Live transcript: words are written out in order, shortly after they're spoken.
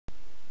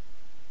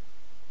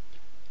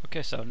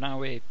Okay, so now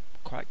we're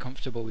quite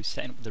comfortable with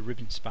setting up the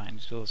ribbon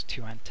spines with those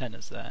two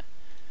antennas there.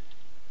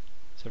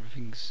 So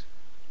everything's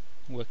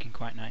working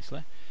quite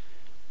nicely.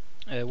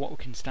 What we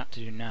can start to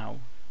do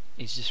now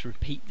is just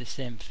repeat the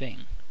same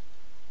thing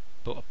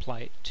but apply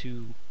it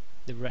to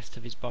the rest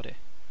of his body.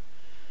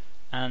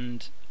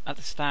 And at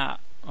the start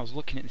I was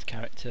looking at this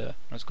character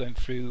and I was going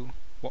through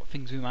what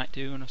things we might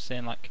do, and I was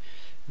saying like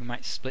we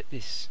might split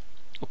this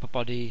upper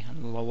body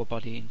and lower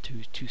body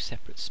into two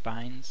separate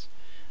spines,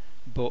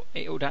 but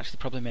it would actually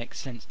probably make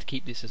sense to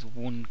keep this as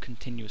one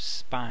continuous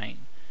spine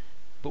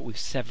but with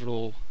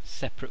several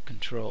separate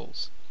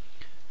controls.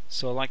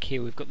 So like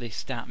here we've got the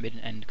start, mid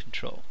and end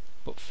control,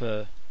 but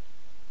for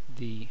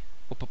the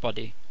upper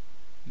body,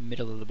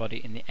 middle of the body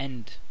and the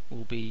end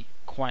will be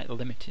quite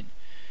limiting.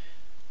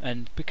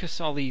 And because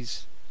all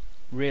these,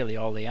 really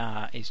all they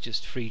are is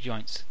just three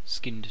joints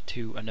skinned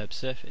to a NURB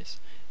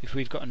surface, if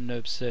we've got a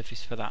NURB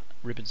surface for that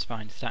ribbon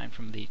spine starting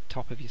from the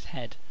top of his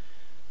head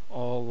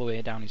all the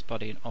way down his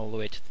body and all the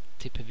way to the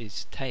tip of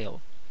his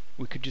tail,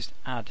 we could just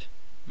add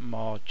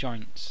more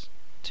joints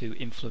to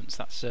influence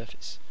that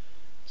surface,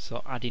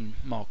 so adding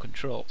more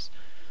controls.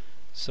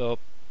 So,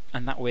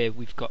 and that way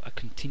we've got a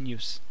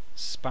continuous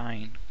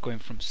spine going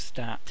from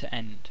start to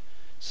end.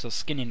 So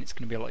skinning it's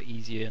going to be a lot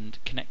easier, and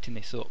connecting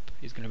this up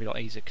is going to be a lot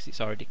easier because it's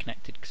already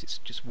connected, because it's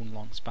just one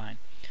long spine.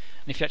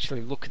 And if you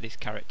actually look at this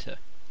character,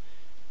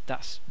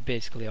 that's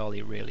basically all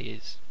he really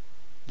is.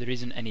 There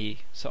isn't any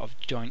sort of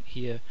joint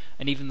here,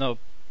 and even though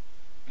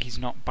he's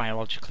not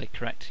biologically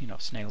correct, you know,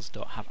 snails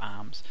don't have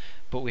arms,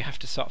 but we have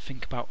to sort of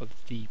think about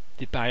the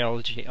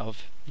biology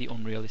of the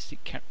unrealistic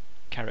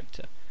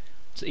character.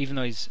 So even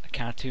though he's a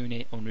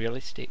cartoony,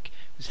 unrealistic,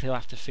 we still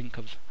have to think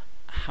of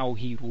how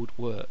he would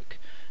work,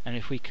 and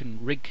if we can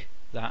rig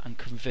that and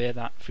convey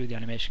that through the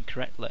animation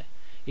correctly,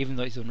 even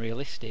though it's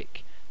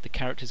unrealistic, the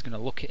character's going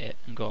to look at it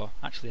and go,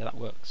 actually that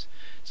works.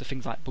 So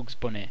things like Bugs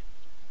Bunny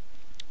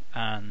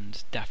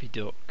and Daffy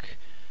Duck,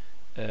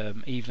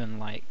 even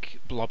like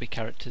blobby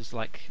characters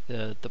like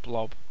the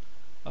blob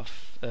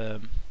of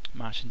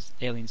Martians,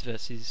 Aliens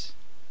versus,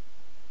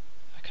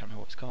 I can't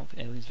remember what it's called,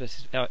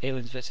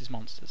 Aliens versus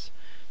Monsters.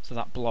 So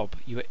that blob,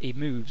 he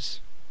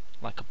moves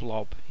like a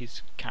blob.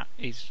 He's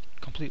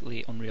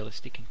completely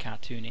unrealistic and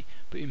cartoony,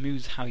 but he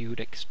moves how you would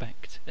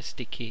expect a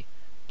sticky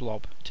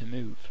blob to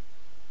move.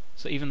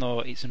 So even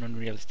though it's an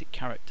unrealistic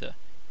character,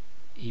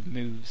 he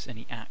moves and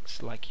he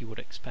acts like you would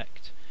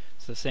expect.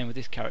 So the same with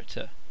this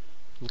character.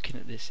 Looking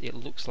at this, it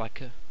looks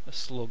like a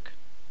slug,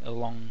 a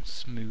long,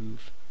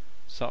 smooth,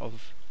 sort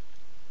of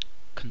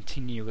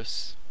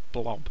continuous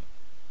blob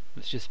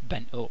that's just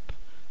bent up.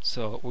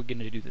 So we're going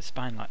to do the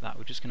spine like that.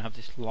 We're just going to have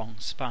this long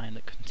spine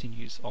that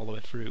continues all the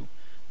way through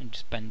and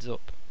just bends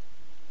up.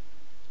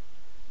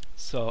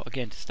 So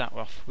again, to start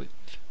off with,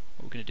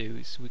 what we're going to do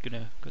is we're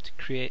going to go to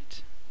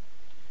create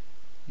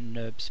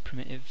NURBS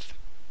primitive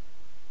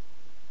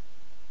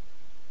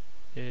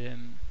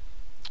and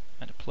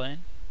a plane,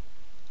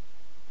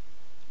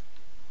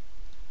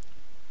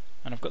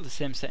 and I've got the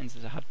same settings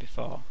as I had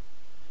before,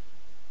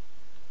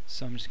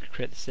 so I'm just going to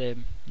create the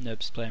same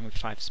NURBS plane with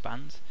 5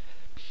 spans.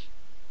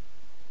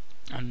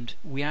 And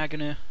we are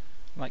going to,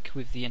 like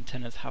with the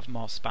antennas, have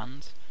more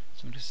spans,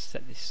 so I'm just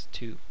set this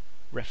to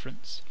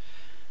reference.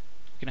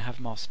 We're going to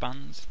have more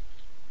spans,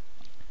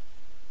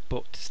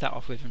 but to start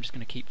off with I'm just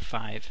going to keep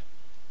 5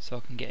 so I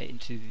can get it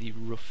into the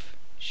rough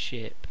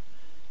shape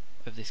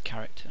of this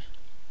character.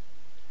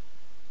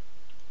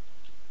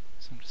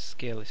 So I'm going to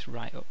scale this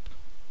right up,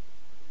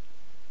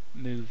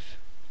 move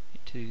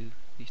it to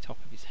the top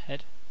of his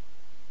head,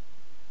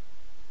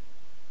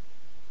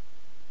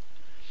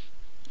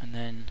 and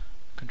then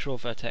control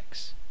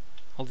vertex,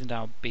 holding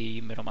down B,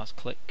 middle mouse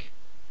click.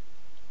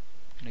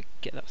 I'm going to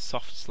get that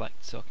soft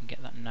select so I can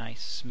get that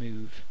nice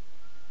smooth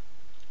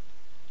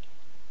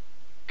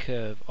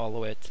curve all the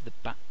way to the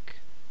back.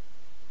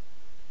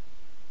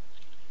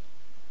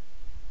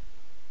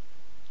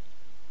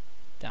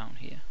 Down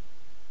here.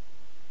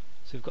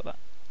 So we've got that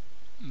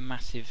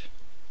massive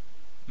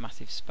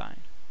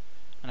spine,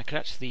 and I could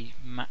actually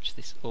match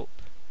this up.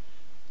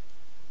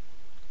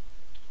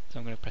 So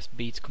I'm going to press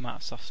B to come out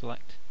of soft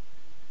select,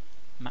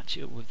 match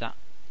it up with that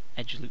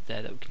edge loop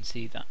there that we can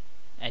see, that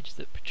edge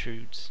that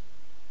protrudes.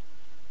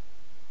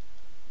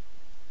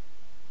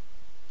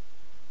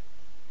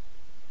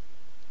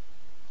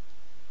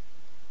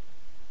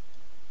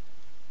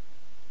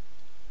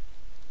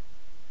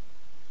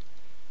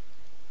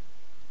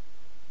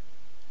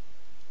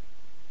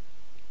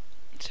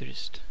 So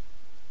just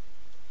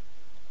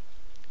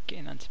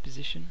getting that into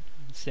position,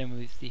 and same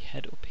with the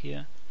head up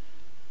here.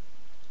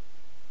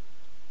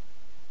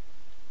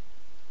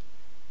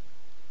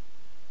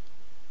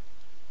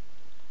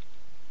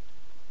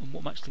 And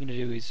what I'm actually going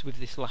to do is, with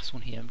this last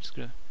one here, I'm just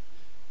going to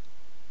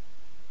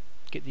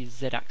get the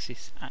Z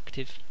axis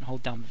active and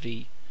hold down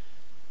V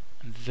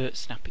and vert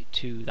snap it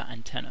to that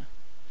antenna,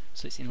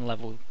 so it's in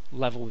level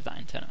with that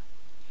antenna.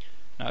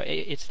 Now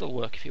it'd still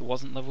work if it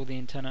wasn't level with the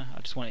antenna.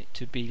 I just want it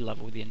to be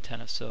level with the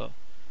antenna so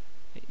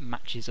it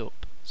matches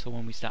up, so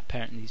when we start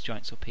parenting these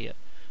joints up here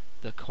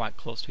they're quite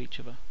close to each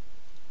other.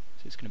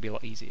 so it's going to be a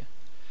lot easier.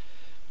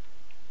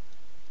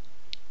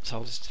 So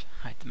I'll just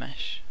hide the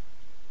mesh.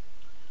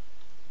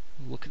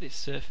 Look at this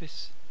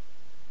surface.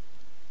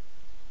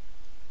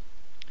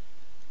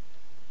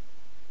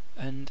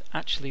 And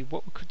actually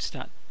what we could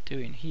start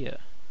doing here,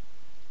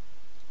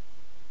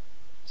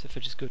 so if I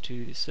just go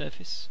to the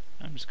surface,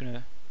 I'm just going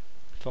to,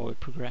 before we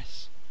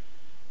progress,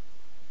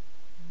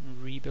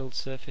 rebuild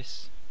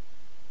surface.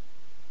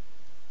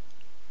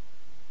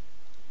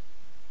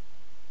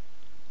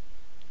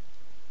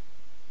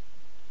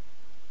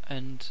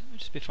 And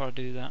just before I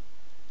do that,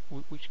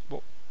 I'm going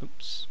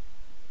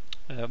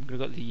to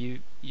go to the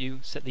U,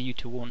 set the U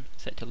to 1,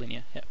 set to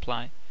linear, hit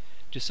apply,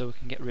 just so we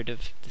can get rid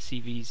of the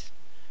CVs,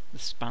 the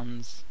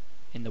spans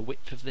in the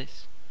width of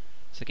this.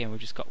 So again, we've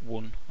just got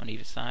 1 on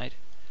either side.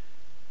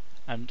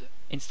 And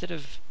instead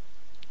of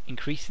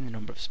increasing the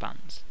number of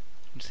spans,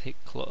 just hit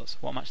close.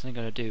 What I'm actually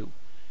going to do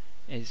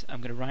is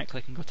I'm going to right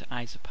click and go to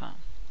isopalm.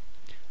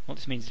 What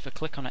this means is if I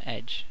click on an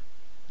edge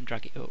and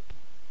drag it up,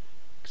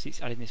 because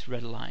it's adding this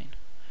red line,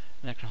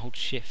 and I can hold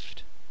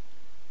shift,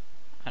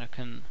 and I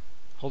can,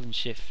 holding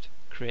shift,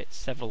 create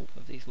several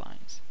of these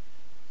lines.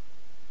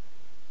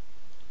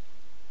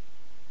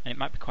 And it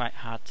might be quite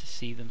hard to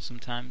see them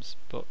sometimes,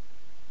 but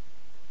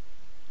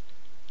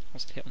I'll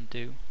just hit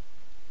undo.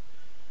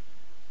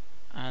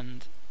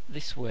 And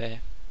this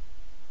way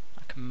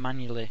I can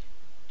manually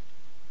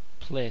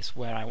place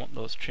where I want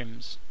those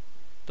trims,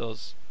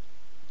 those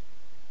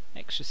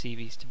extra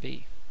CVs to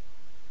be.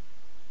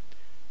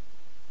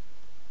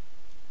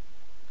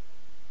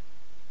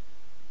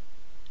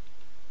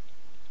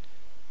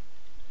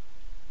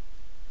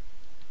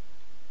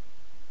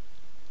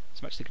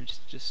 So I'm actually going to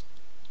just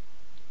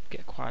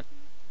get quite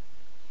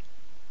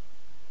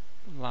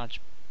a large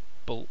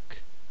bulk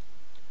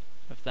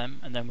of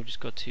them, and then we'll just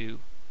go to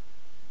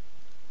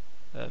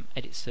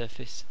edit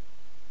surface,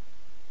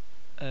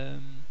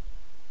 and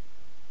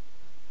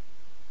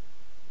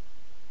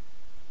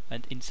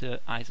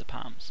insert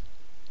isopalms.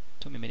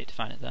 Took me a minute to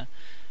find it there.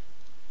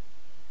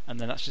 And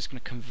then that's just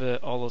going to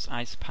convert all those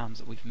isopalms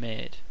that we've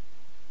made,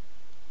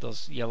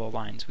 those yellow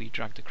lines we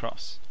dragged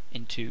across,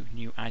 into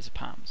new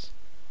isopalms.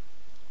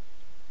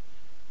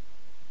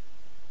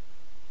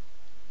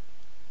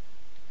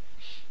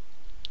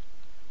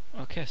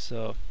 Okay,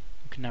 so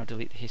we can now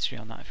delete the history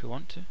on that if we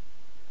want to.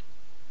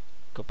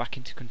 Go back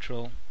into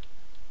Control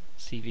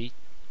CV,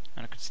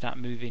 and I could start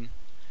moving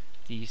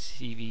these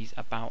CVs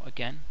about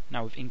again.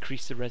 Now we've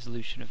increased the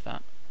resolution of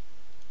that.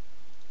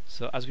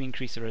 So as we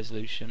increase the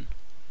resolution,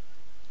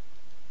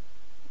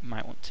 we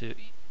might want to,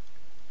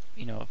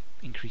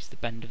 increase the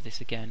bend of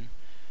this again.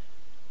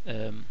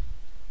 Some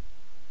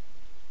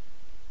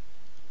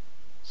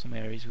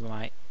areas we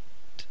might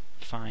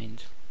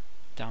find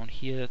down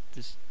here,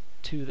 there's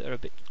 2 that are a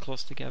bit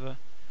close together,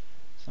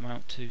 so I might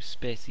want to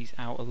space these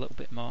out a little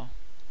bit more.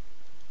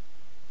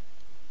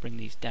 Bring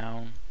these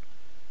down.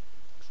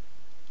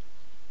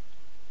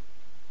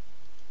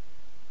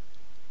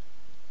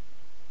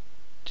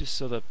 Just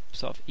so they're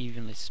sort of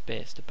evenly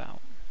spaced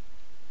about.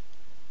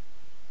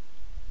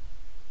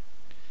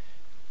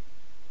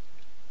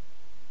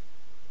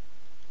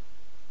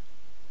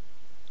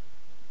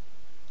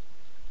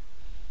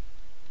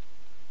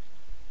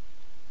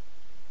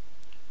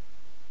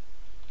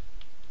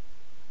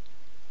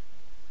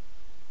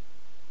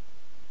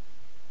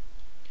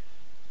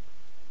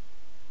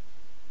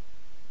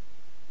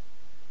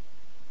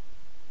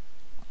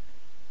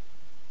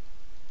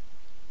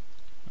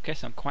 Okay,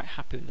 so I'm quite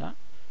happy with that,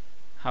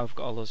 how I've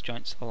got all those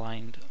joints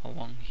aligned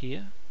along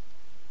here.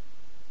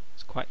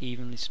 It's quite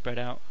evenly spread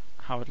out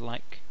how I'd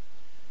like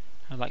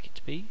it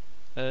to be,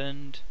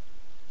 and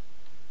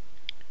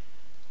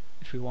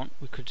if we want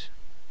we could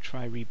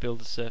try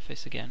rebuild the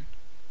surface again,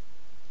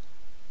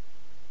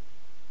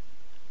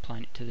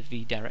 applying it to the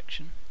V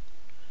direction.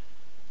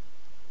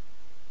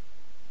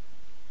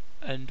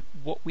 And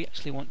what we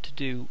actually want to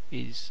do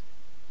is,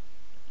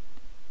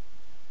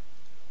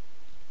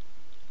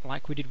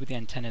 like we did with the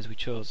antennas, we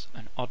chose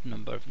an odd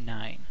number of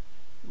 9.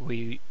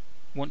 We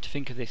want to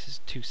think of this as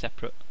 2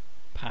 separate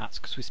parts,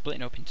 because we're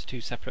splitting up into 2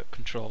 separate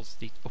controls,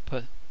 the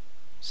upper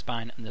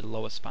spine and the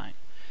lower spine.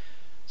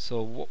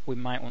 So what we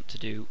might want to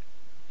do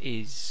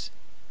is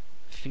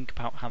think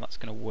about how that's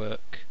going to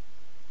work.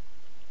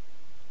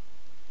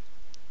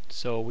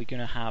 So we're going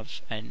to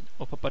have an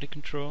upper body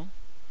control,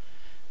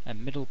 a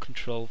middle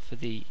control for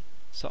the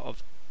sort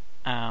of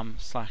arm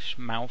 /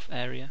 mouth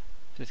area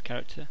for this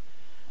character,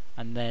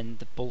 and then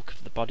the bulk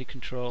of the body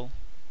control,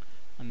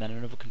 and then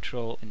another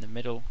control in the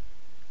middle,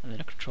 and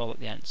then a control at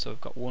the end. So we've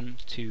got 1,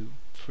 2,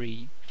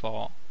 3,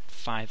 4,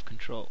 5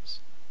 controls.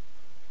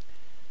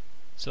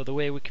 So the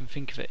way we can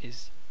think of it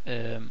is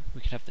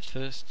we can have the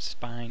first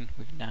spine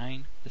with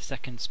 9, the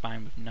second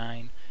spine with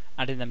 9,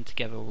 adding them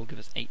together will give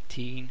us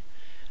 18,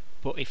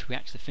 but if we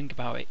actually think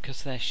about it,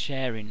 because they're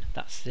sharing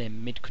that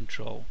same mid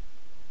control,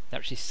 they're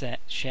actually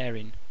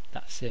sharing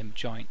that same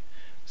joint,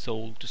 so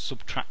we'll just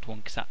subtract 1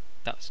 because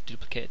that's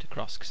duplicated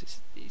across, because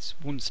it's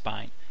 1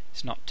 spine,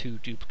 it's not 2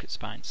 duplicate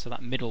spines, so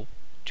that middle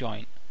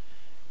joint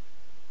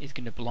is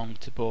going to belong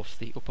to both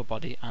the upper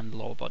body and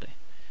lower body.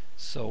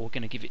 So we're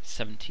going to give it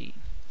 17.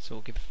 So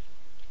we'll give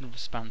another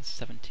span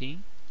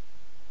 17.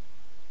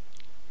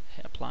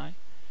 Hit apply.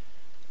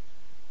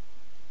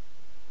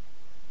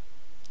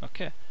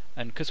 Okay,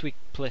 and because we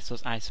place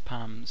those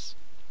isopalms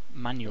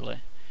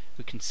manually,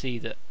 we can see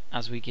that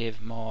as we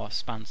give more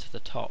spans to the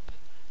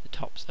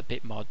top's a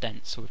bit more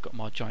dense, so we've got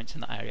more joints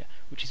in that area,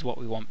 which is what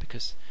we want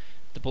because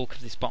the bulk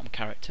of this bottom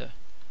character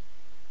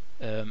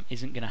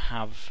isn't going to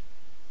have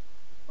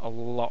a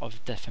lot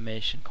of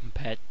deformation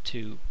compared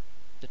to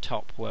the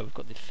top, where we've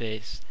got the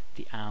face,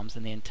 the arms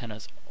and the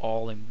antennas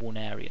all in one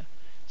area.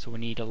 So we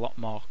need a lot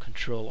more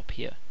control up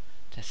here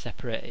to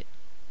separate it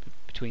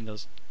between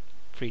those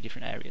 3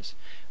 different areas,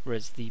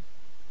 whereas the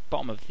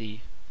bottom of the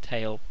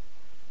tail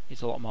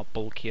is a lot more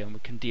bulkier and we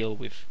can deal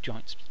with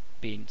joints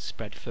being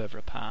spread further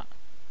apart.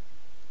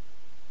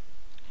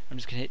 I'm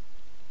just going to hit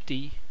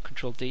D,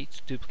 Control D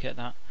to duplicate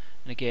that,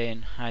 and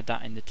again hide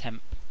that in the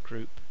temp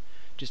group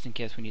just in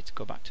case we need to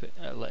go back to it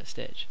at a later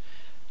stage.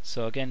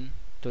 So again,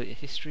 delete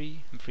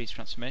history and freeze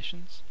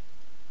transformations.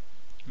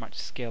 I might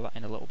just scale that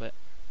in a little bit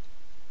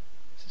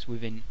so it's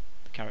within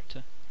the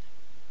character.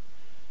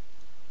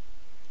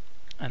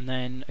 And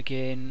then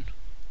again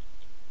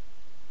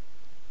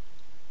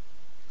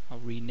I'll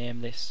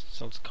rename this,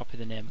 so I'll just copy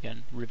the name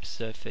again, rib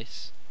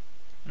surface,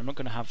 and I'm not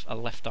going to have a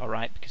left or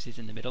right because it's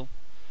in the middle,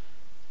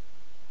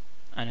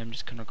 and I'm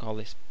just going to call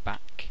this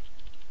back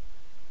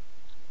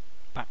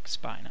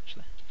spine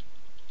actually.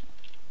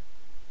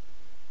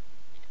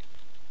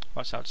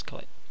 Or so I'll just call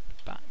it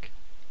back.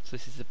 So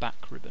this is the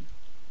back ribbon.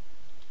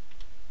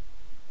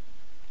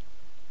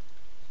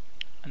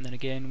 And then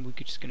again we're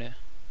just going to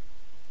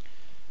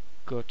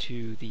go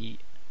to the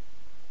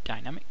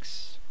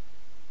dynamics,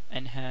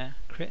 end hair,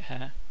 create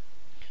hair,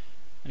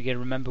 and again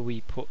remember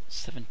we put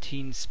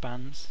 17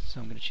 spans, so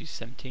I'm going to choose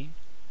 17,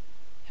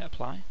 hit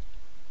apply,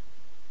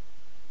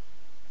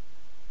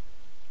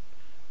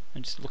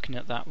 and just looking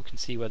at that we can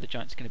see where the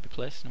joint's going to be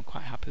placed, and I'm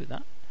quite happy with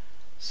that.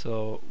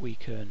 So we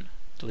can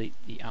delete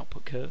the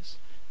output curves,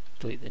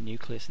 delete the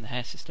nucleus and the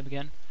hair system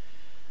again,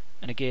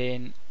 and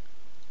again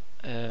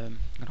I'm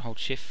going to hold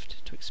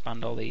shift to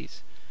expand all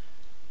these.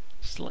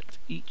 Select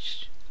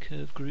each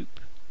curve group,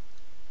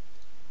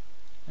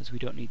 as we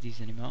don't need these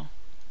anymore.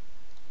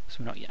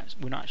 So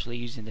we're not actually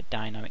using the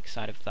dynamic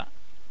side of that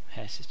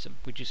hair system.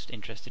 We're just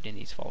interested in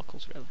these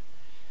follicles really.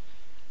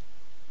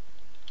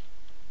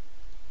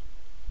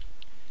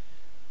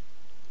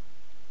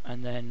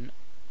 And then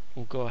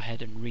we'll go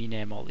ahead and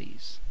rename all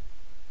these.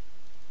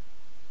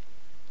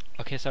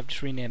 Okay, so I've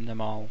just renamed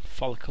them all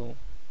follicle,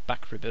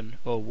 back ribbon,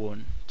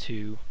 01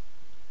 to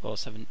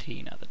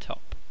 017 at the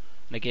top.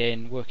 And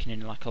again, working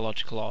in like a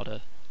logical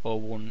order,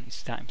 01 is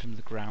starting from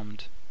the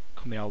ground,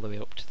 coming all the way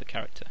up to the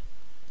character.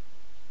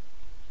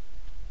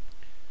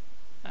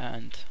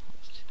 And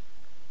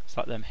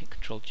select them, hit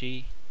Control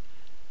G,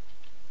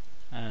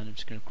 and I'm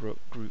just going to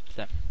group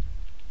them.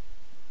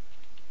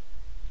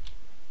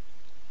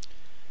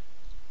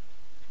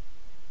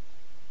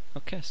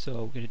 Okay,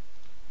 so we're going to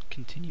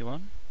continue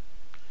on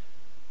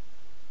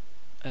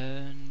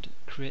and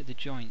create the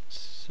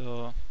joints.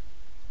 So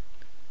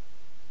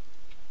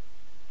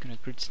I'm going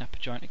to grid snap a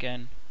joint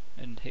again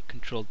and hit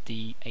Control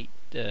D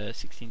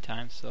 16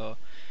 times. So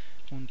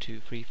 1, 2,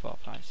 3, 4,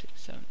 5, 6,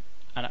 7.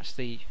 And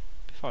actually,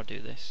 before I do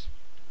this,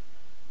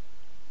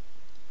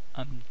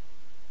 I'm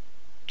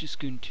just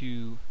going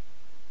to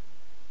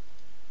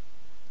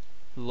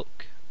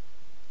look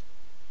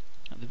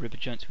at the ribber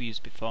joints we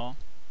used before,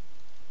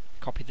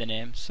 copy the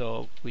name,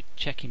 so we're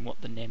checking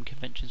what the name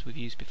conventions we've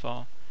used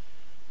before,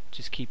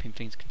 just keeping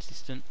things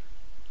consistent.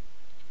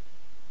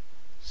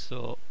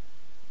 So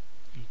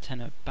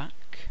antenna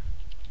back,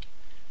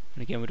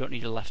 and again we don't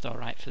need a left or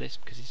right for this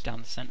because it's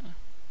down the centre.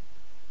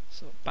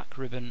 So back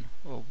ribbon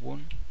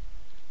 01,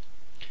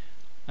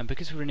 and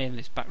because we renamed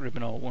this back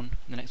ribbon 01,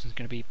 the next one's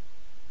going to be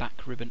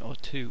back ribbon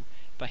 02.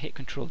 If I hit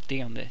Control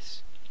D on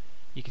this,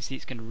 you can see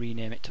it's going to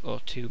rename it to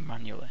 02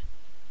 manually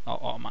or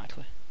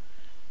automatically.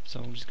 So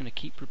I'm just going to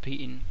keep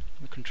repeating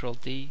the Control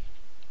D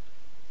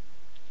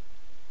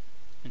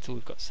until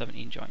we've got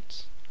 17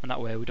 joints, and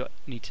that way we don't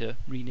need to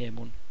rename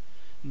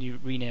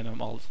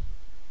them all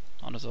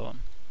on its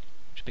own,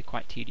 which would be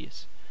quite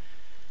tedious.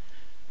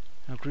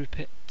 I'll group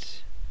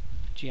it,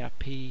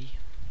 GRP,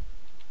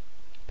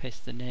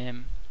 paste the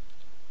name,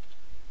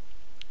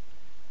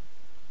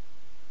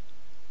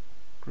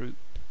 group,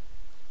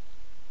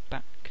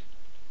 back,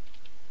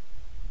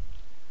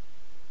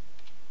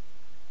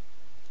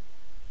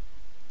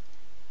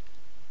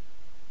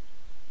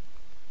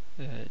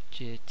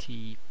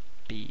 JTBN,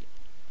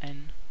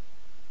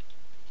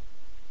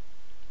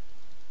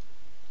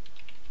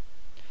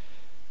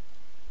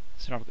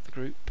 so now we've got the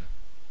group,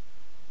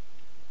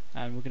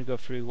 and we're going to go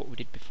through what we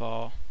did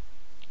before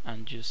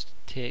and just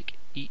take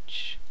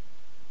each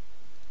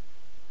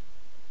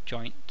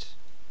joint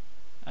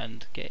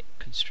and get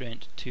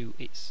constraint to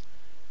its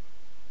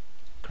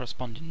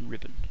corresponding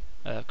ribbon,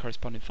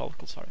 corresponding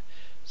follicle, sorry.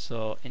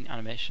 So in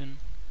animation,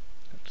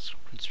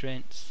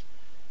 constraints,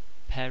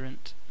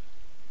 parent,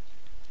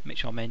 Make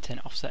sure maintain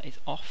offset is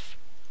off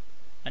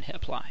and hit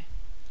apply.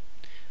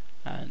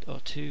 And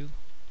O2,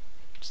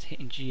 just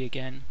hitting G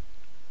again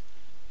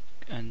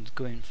and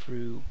going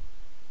through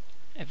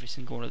every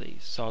single one of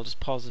these. So I'll just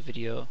pause the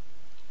video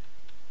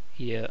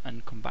here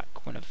and come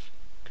back when I've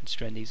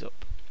constrained these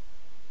up.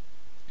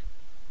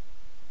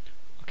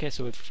 Okay,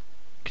 so we've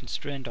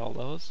constrained all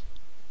those.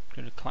 I'm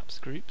going to collapse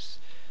the groups.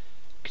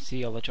 You can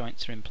see all the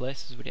joints are in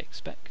place as we'd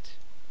expect.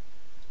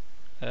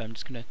 I'm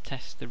just going to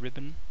test the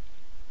ribbon.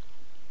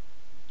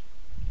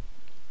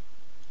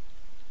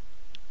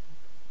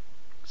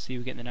 See,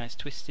 we're getting the nice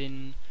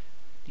twisting.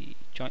 The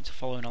joints are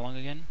following along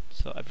again,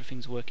 so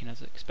everything's working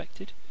as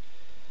expected.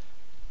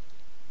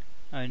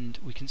 And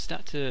we can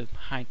start to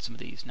hide some of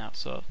these now.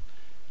 So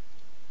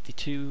the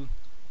two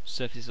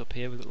surfaces up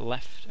here, we've got the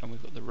left and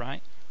we've got the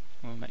right.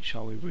 And we'll make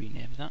sure we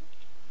rename that.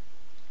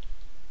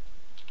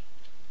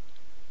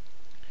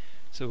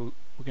 So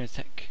we're going to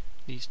take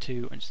these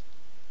two and just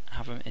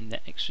have them in there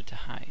extra to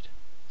hide,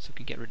 so we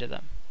can get rid of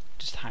them.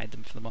 Just hide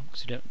them for the moment,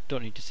 because we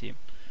don't need to see them.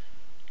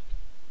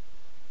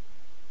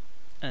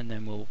 And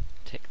then we'll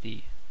take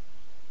the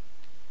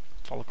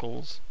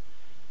follicles,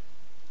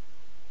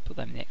 put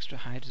them in the extra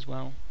hide as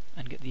well,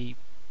 and get the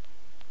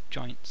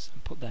joints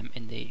and put them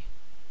in the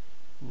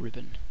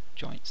ribbon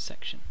joints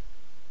section.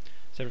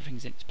 So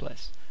everything's in its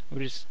place.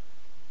 We're just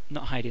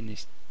not hiding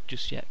this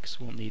just yet because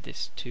we'll need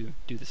this to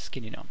do the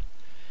skinning on.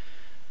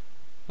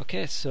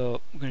 Okay,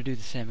 so we're going to do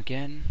the same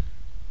again.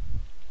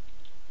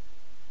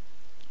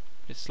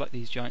 Just select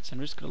these joints and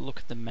I'm just going to look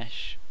at the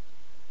mesh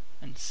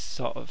and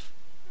sort of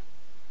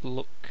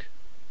look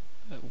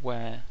at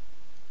where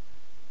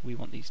we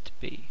want these to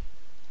be.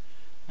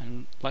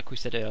 And like we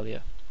said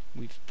earlier,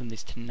 we've done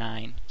this to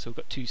 9, so we've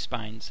got 2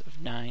 spines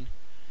of 9.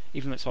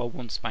 Even though it's all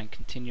one spine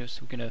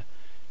continuous, we're going to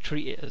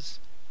treat it as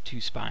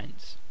 2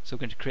 spines. So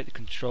we're going to create the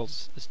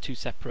controls as 2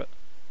 separate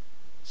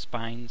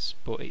spines,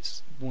 but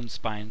it's one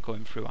spine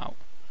going throughout.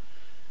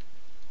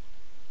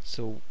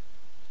 So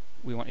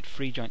we wanted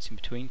 3 joints in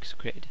between because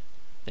we created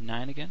the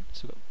 9 again.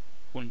 So we've got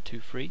 1, 2,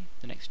 3,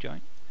 the next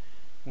joint,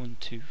 1,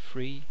 2,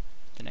 3,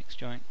 the next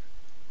joint,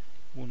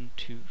 1,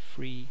 2,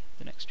 3,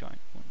 the next joint,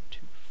 1, 2,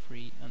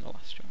 3, and the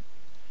last joint.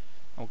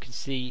 And we can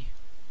see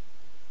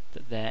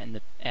that they're in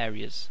the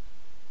areas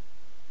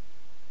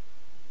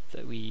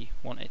that we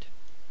wanted.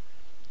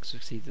 So we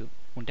can see the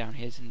one down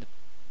here is in the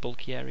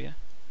bulky area,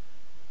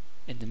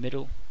 in the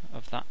middle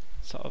of that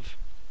sort of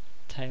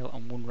tail,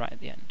 and one right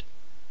at the end.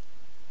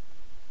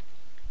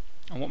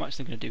 And what I'm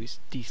actually going to do is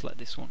deselect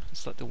this one and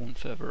select the one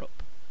further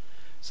up.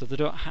 So they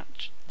don't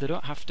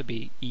have to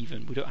be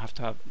even. We don't have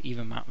to have an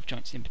even amount of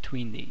joints in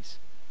between these.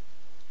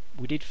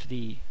 We did for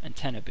the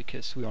antenna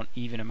because we want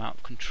even amount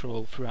of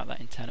control throughout that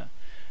antenna.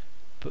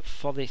 But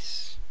for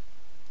this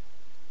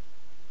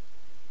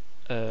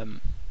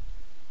upper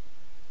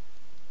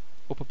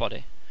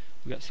body,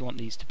 we actually want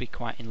these to be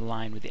quite in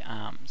line with the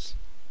arms.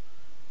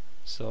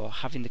 So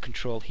having the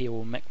control here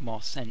will make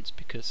more sense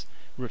because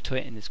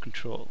rotating this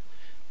control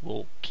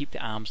will keep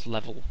the arms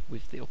level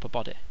with the upper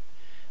body,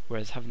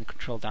 whereas having the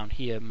control down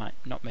here might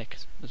not make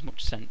as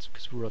much sense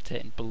because we're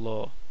rotating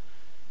below,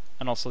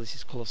 and also this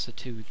is closer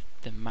to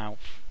the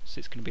mouth, so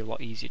it's going to be a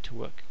lot easier to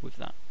work with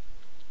that.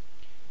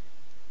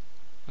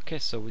 Okay,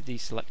 so with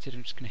these selected,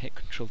 I'm just going to hit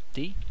Ctrl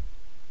D,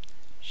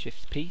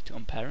 Shift P to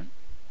unparent.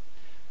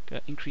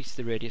 Going to increase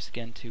the radius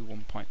again to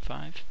 1.5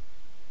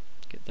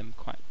 to get them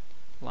quite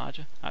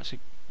larger. Actually,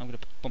 I'm going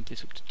to bump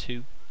this up to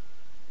 2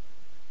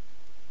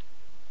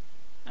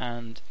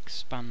 and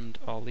expand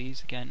all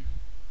these again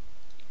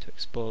to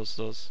expose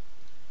those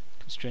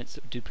constraints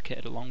that were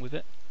duplicated along with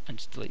it, and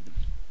just delete them.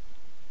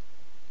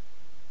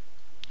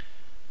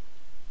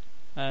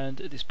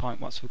 And at this point,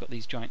 once we've got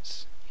these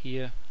joints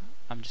here,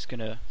 I'm just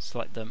going to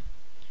select them,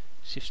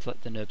 shift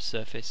select the NURB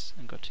surface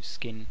and go to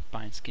skin,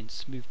 bind skin,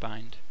 smooth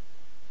bind,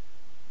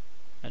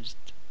 and just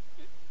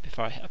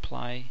before I hit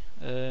apply,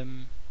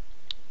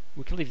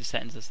 we can leave the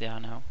settings as they are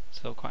now,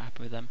 so I'm quite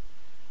happy with them,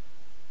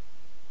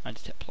 and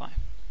just hit apply,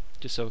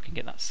 just so we can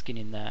get that skin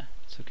in there,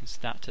 so we can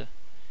start to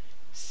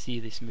see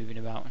this moving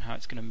about and how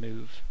it's going to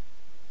move.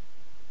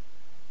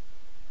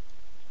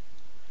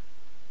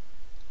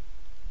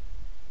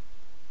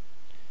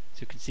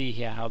 So you can see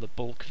here how the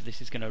bulk of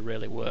this is going to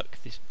really work,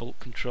 this bulk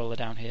controller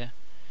down here.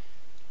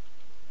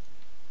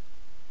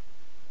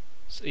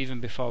 So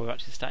even before we've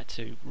actually started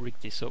to rig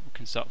this up, we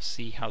can sort of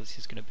see how this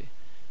is going to be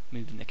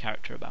moving the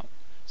character about.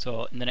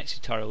 So in the next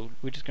tutorial,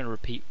 we're just going to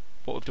repeat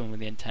what we've done with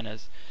the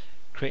antennas,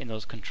 creating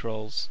those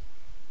controls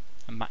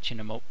and matching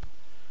them up.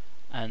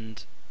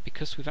 And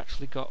because we've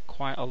actually got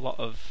quite a lot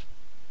of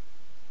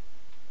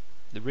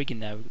the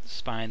rigging there, we've got the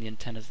spine, the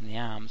antennas and the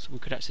arms, we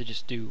could actually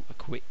just do a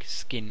quick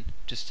skin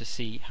just to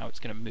see how it's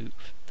going to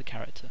move the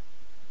character,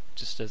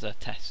 just as a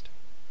test.